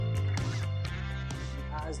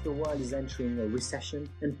as the world is entering a recession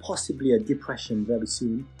and possibly a depression very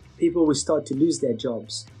soon, people will start to lose their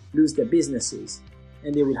jobs, lose their businesses,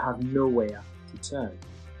 and they will have nowhere to turn.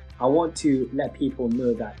 I want to let people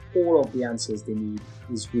know that all of the answers they need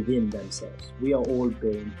is within themselves. We are all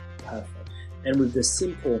born perfect. And with the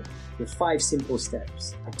 5 simple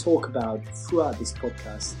steps I talk about throughout this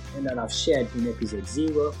podcast and that I've shared in episode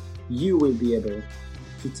 0, you will be able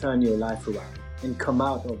to turn your life around and come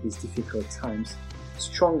out of these difficult times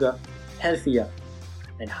stronger, healthier,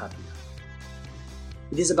 and happier.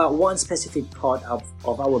 It is about one specific part of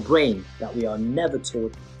our brain that we are never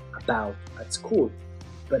taught about at school,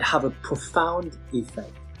 but have a profound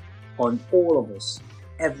effect on all of us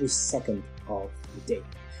every second of the day.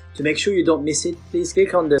 To make sure you don't miss it, please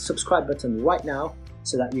click on the subscribe button right now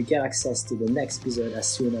so that you get access to the next episode as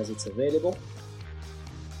soon as it's available.